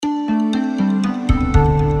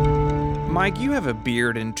Mike, you have a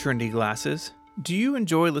beard and trendy glasses. Do you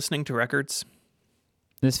enjoy listening to records?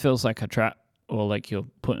 This feels like a trap, or like you're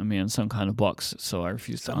putting me in some kind of box, so I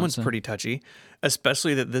refuse to Someone's answer. pretty touchy,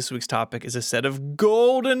 especially that this week's topic is a set of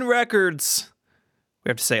golden records. We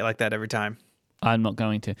have to say it like that every time. I'm not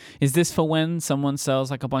going to. Is this for when someone sells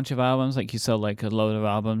like a bunch of albums? Like you sell like a load of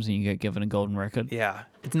albums and you get given a golden record? Yeah,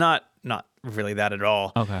 it's not really that at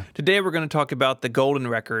all. Okay. Today we're going to talk about the golden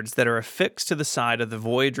records that are affixed to the side of the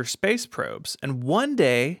Voyager space probes and one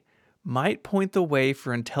day might point the way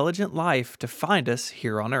for intelligent life to find us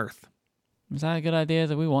here on Earth. Is that a good idea?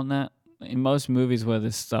 Do we want that? In most movies where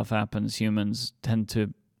this stuff happens, humans tend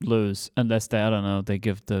to lose unless they, I don't know, they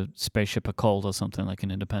give the spaceship a cold or something like in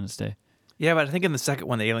Independence Day. Yeah, but I think in the second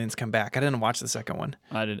one, the aliens come back. I didn't watch the second one.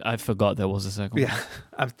 I forgot there was a second one. Yeah,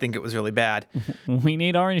 I think it was really bad. We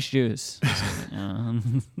need orange juice.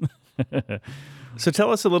 So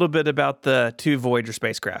tell us a little bit about the two Voyager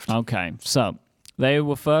spacecraft. Okay, so they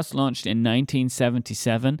were first launched in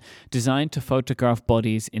 1977, designed to photograph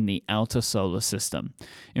bodies in the outer solar system.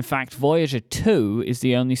 In fact, Voyager 2 is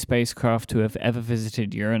the only spacecraft to have ever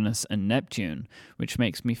visited Uranus and Neptune, which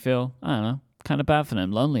makes me feel, I don't know, kind of bad for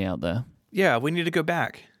them, lonely out there. Yeah, we need to go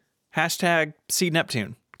back. Hashtag see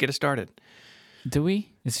Neptune. Get us started. Do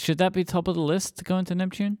we? Should that be top of the list to go into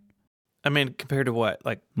Neptune? I mean, compared to what?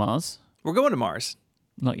 Like Mars? we're going to Mars.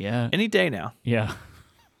 Not yet. Any day now. Yeah.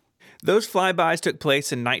 Those flybys took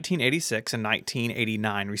place in 1986 and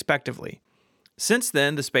 1989, respectively. Since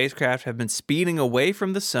then, the spacecraft have been speeding away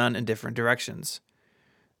from the sun in different directions.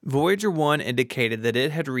 Voyager 1 indicated that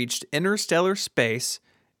it had reached interstellar space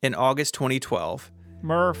in August 2012.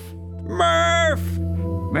 Murph. Murph!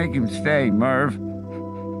 Make him stay, Merv.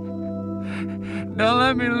 Don't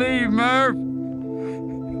let me leave, Merv.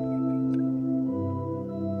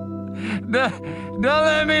 Don't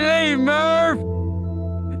let me leave, Merv.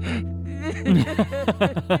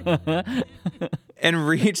 And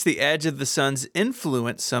reached the edge of the sun's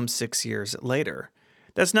influence some 6 years later.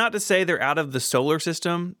 That's not to say they're out of the solar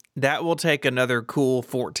system. That will take another cool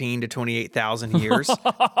 14 to 28,000 years.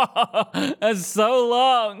 That's so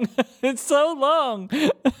long. It's so long.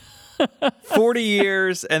 40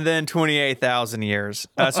 years and then 28,000 years.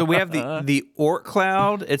 So we have the Oort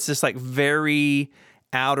cloud. It's this like very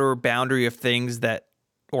outer boundary of things that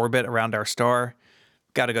orbit around our star.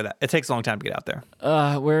 Got to go that. It takes a long time to get out there.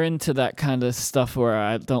 We're into that kind of stuff where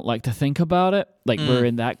I don't like to think about it. Like we're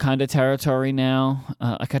in that kind of territory now.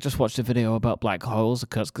 Like I just watched a video about black holes,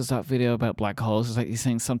 because that video about black holes is like these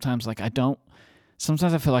things. Sometimes like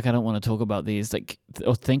sometimes I feel like I don't want to talk about these, like,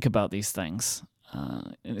 or think about these things.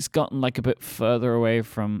 And it's gotten like a bit further away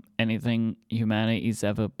from anything humanity's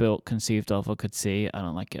ever built, conceived of, or could see. I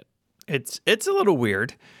don't like it. It's a little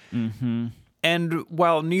weird. Mm-hmm. And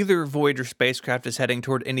while neither Voyager spacecraft is heading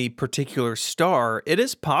toward any particular star, it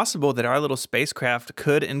is possible that our little spacecraft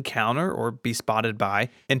could encounter or be spotted by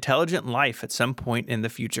intelligent life at some point in the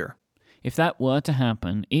future. If that were to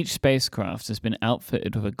happen, each spacecraft has been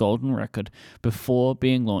outfitted with a golden record before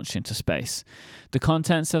being launched into space. The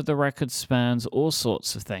contents of the record spans all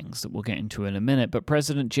sorts of things that we'll get into in a minute, but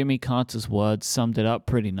President Jimmy Carter's words summed it up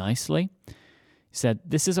pretty nicely. He said,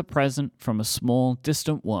 "This is a present from a small,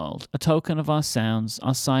 distant world, a token of our sounds,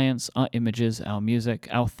 our science, our images, our music,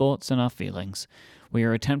 our thoughts, and our feelings. We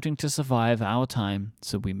are attempting to survive our time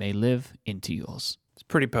so we may live into yours." It's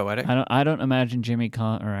pretty poetic. I don't imagine Jimmy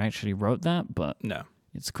Carter actually wrote that, but No.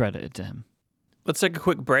 it's credited to him. Let's take a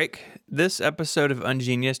quick break. This episode of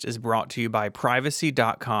Ungeniused is brought to you by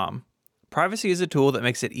Privacy.com. Privacy is a tool that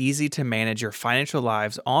makes it easy to manage your financial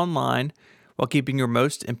lives online while keeping your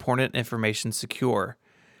most important information secure.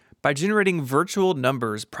 By generating virtual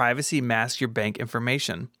numbers, Privacy masks your bank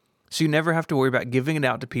information, so you never have to worry about giving it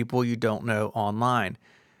out to people you don't know online.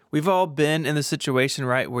 We've all been in the situation,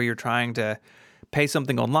 right, where you're trying to pay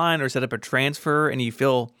something online or set up a transfer and you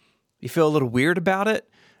feel a little weird about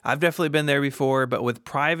it. I've definitely been there before, but with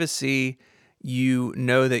Privacy, you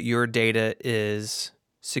know that your data is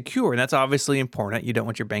secure, and that's obviously important. You don't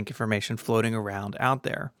want your bank information floating around out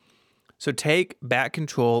there. So take back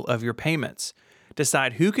control of your payments.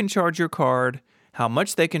 Decide who can charge your card, how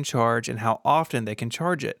much they can charge, and how often they can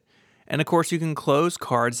charge it. And of course, you can close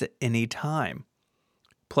cards at any time.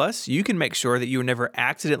 Plus, you can make sure that you are never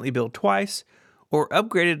accidentally billed twice or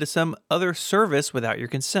upgraded to some other service without your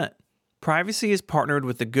consent. Privacy is partnered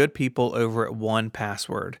with the good people over at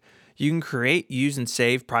 1Password. You can create, use, and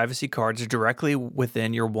save privacy cards directly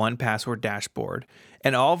within your 1Password dashboard.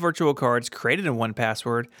 And all virtual cards created in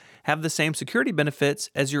 1Password have the same security benefits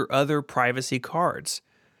as your other privacy cards.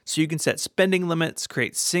 So you can set spending limits,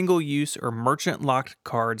 create single-use or merchant-locked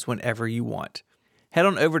cards whenever you want. Head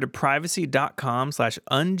on over to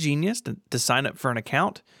privacy.com/ungenius to sign up for an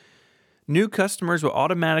account. New customers will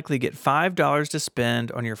automatically get $5 to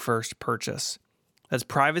spend on your first purchase. That's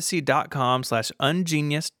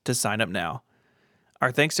privacy.com/ungenius to sign up now.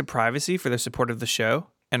 Our thanks to Privacy for their support of the show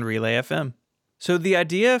and Relay FM. So the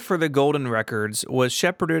idea for the Golden Records was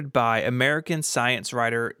shepherded by American science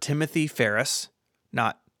writer Timothy Ferriss,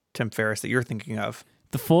 not Tim Ferriss that you're thinking of.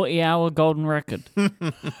 The 40-hour Golden Record.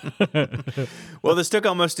 Well, this took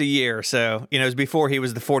almost a year, so it was before he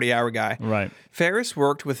was the 40-hour guy. Right. Ferriss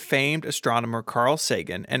worked with famed astronomer Carl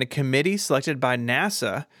Sagan and a committee selected by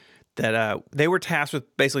NASA that they were tasked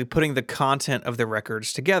with basically putting the content of the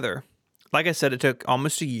records together. Like I said, it took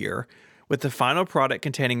almost a year, with the final product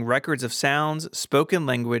containing records of sounds, spoken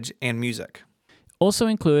language, and music. Also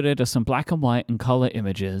included are some black and white and color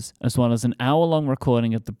images, as well as an hour-long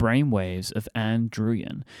recording of the brainwaves of Anne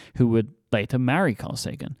Druyan, who would later marry Carl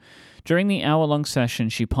Sagan. During the hour-long session,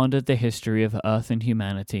 she pondered the history of Earth and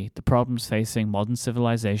humanity, the problems facing modern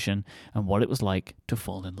civilization, and what it was like to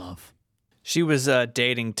fall in love. She was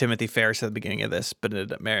dating Timothy Ferriss at the beginning of this, but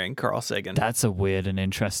ended up marrying Carl Sagan. That's a weird and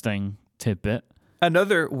interesting tidbit.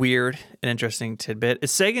 Another weird and interesting tidbit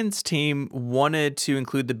is Sagan's team wanted to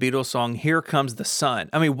include the Beatles song "Here Comes the Sun."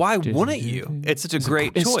 I mean, why wouldn't you? It's such a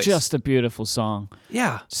great choice. It's just a beautiful song.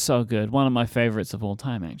 Yeah. So good. One of my favorites of all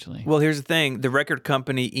time, actually. Well, here's the thing. The record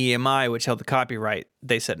company EMI, which held the copyright,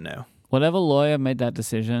 they said no. Whatever lawyer made that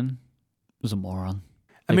decision was a moron.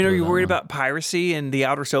 I mean, are you worried about piracy in the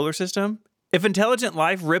outer solar system? If intelligent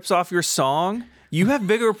life rips off your song, you have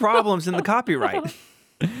bigger problems than the copyright.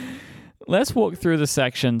 Let's walk through the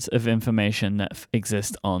sections of information that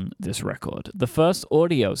exist on this record. The first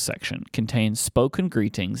audio section contains spoken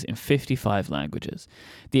greetings in 55 languages.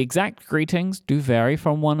 The exact greetings do vary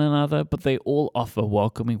from one another, but they all offer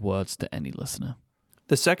welcoming words to any listener.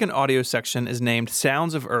 The second audio section is named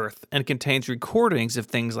Sounds of Earth and contains recordings of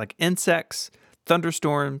things like insects,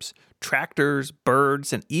 thunderstorms, tractors,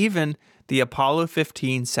 birds, and even the Apollo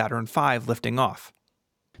 15 Saturn V lifting off.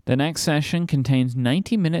 The next session contains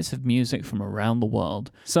 90 minutes of music from around the world.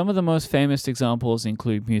 Some of the most famous examples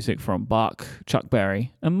include music from Bach, Chuck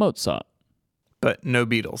Berry, and Mozart. But no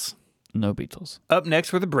Beatles. No Beatles. Up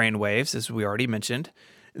next were the brainwaves, as we already mentioned.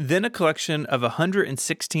 Then a collection of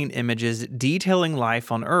 116 images detailing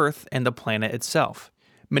life on Earth and the planet itself.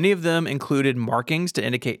 Many of them included markings to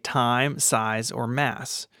indicate time, size, or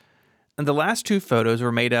mass. And the last two photos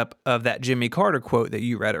were made up of that Jimmy Carter quote that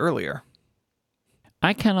you read earlier.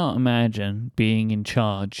 I cannot imagine being in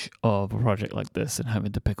charge of a project like this and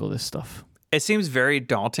having to pick all this stuff. It seems very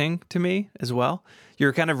daunting to me as well.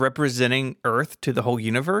 You're kind of representing Earth to the whole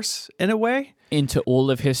universe in a way. Into all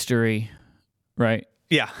of history, right?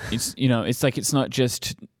 Yeah. It's it's like it's not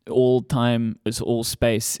just all time, it's all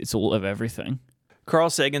space, it's all of everything. Carl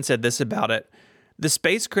Sagan said this about it. The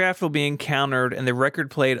spacecraft will be encountered and the record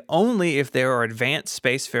played only if there are advanced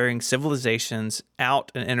spacefaring civilizations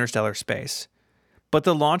out in interstellar space. But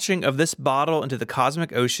the launching of this bottle into the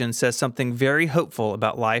cosmic ocean says something very hopeful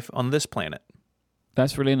about life on this planet.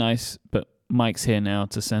 That's really nice, but Mike's here now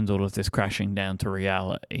to send all of this crashing down to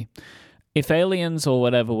reality. If aliens or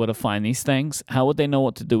whatever were to find these things, how would they know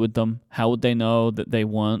what to do with them? How would they know that they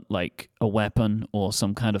weren't like a weapon or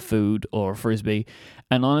some kind of food or a frisbee?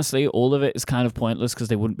 And honestly, all of it is kind of pointless because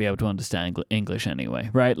they wouldn't be able to understand English anyway,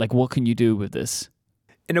 right? Like, what can you do with this?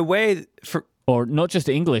 In a way, or not just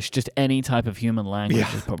English, just any type of human language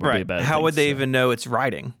is probably a better How thing, would they even know it's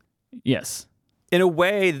writing? Yes. In a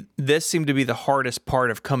way, this seemed to be the hardest part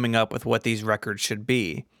of coming up with what these records should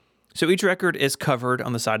be. So each record is covered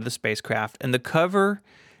on the side of the spacecraft, and the cover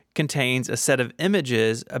contains a set of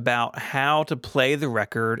images about how to play the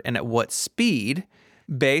record and at what speed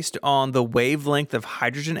based on the wavelength of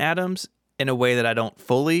hydrogen atoms in a way that I don't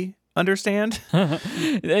fully understand.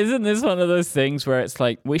 Isn't this one of those things where it's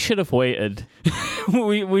like, we should have waited.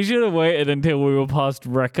 we should have waited until we were past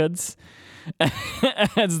records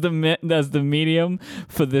as the medium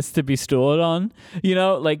for this to be stored on.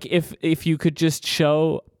 Like if you could just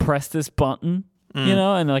press this button,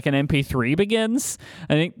 and like an MP3 begins.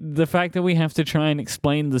 I think the fact that we have to try and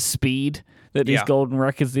explain the speed that these golden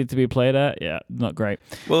records need to be played at, not great.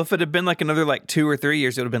 Well, if it had been like another 2 or 3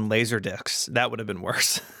 years, it would have been laser discs. That would have been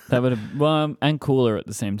worse. That would have, and cooler at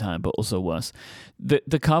the same time, but also worse.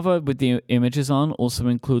 The cover with the images on also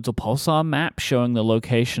includes a pulsar map showing the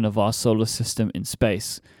location of our solar system in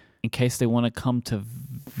space, in case they want to come to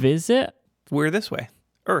visit. We're this way,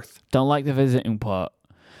 Earth. Don't like the visiting part.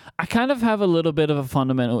 I kind of have a little bit of a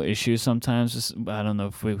fundamental issue sometimes. I don't know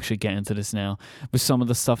if we should get into this now with some of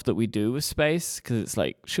the stuff that we do with space, because it's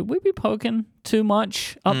like, should we be poking too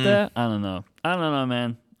much up there? I don't know. I don't know,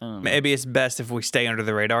 man. I don't know. Maybe it's best if we stay under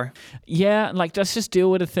the radar. Yeah, like let's just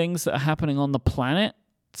deal with the things that are happening on the planet.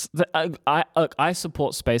 I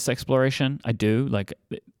support space exploration. I do, like,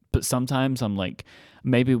 but sometimes I'm like,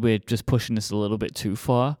 maybe we're just pushing this a little bit too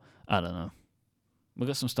far. I don't know. We've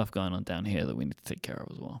got some stuff going on down here that we need to take care of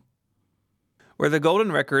as well. Where the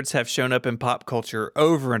golden records have shown up in pop culture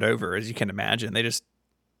over and over, as you can imagine. They just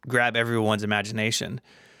grab everyone's imagination,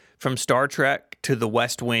 from Star Trek to The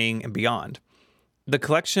West Wing and beyond. The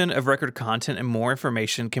collection of record content and more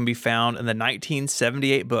information can be found in the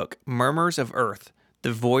 1978 book, Murmurs of Earth,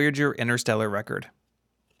 the Voyager Interstellar Record.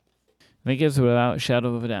 I think it's without a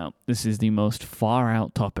shadow of a doubt, this is the most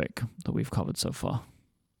far-out topic that we've covered so far.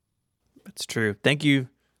 That's true. Thank you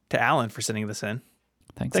to Alan for sending this in.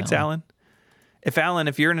 Thanks, Alan.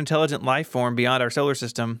 If you're an intelligent life form beyond our solar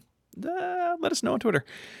system, let us know on Twitter.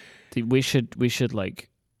 We should like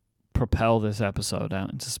propel this episode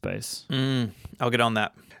out into space. I'll get on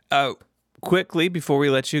that. Quickly, before we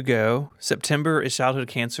let you go, September is Childhood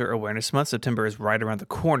Cancer Awareness Month. September is right around the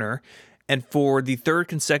corner. And for the third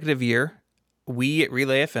consecutive year, we at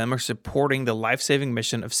Relay FM are supporting the life-saving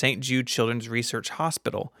mission of St. Jude Children's Research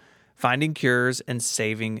Hospital, finding cures and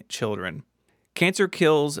saving children. Cancer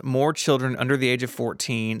kills more children under the age of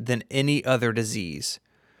 14 than any other disease.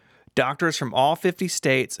 Doctors from all 50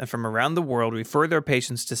 states and from around the world refer their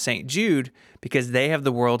patients to St. Jude because they have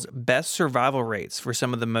the world's best survival rates for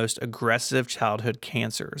some of the most aggressive childhood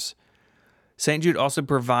cancers. St. Jude also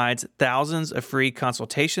provides thousands of free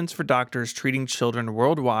consultations for doctors treating children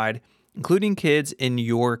worldwide, including kids in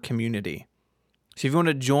your community. So if you want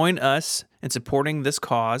to join us in supporting this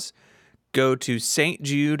cause, go to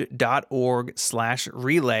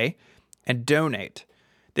stjude.org/relay and donate.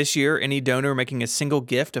 This year, any donor making a single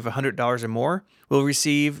gift of $100 or more will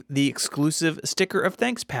receive the exclusive Sticker of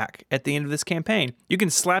Thanks pack at the end of this campaign. You can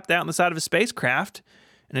slap that on the side of a spacecraft,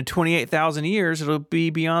 and in 28,000 years, it'll be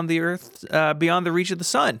beyond the Earth, beyond the reach of the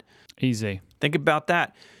sun. Easy. Think about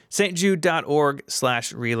that.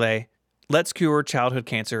 stjude.org/relay. Let's cure childhood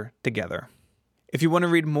cancer together. If you want to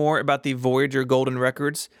read more about the Voyager Golden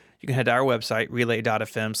Records, you can head to our website,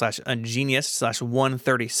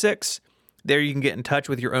 relay.fm/ungenius/136. There you can get in touch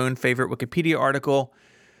with your own favorite Wikipedia article.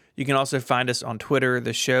 You can also find us on Twitter.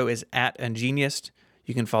 The show is @Ungenius.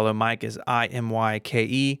 You can follow Mike as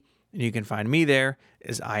IMYKE, and you can find me there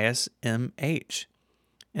as ISMH.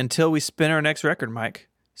 Until we spin our next record, Mike,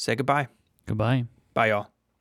 say goodbye. Goodbye. Bye, y'all.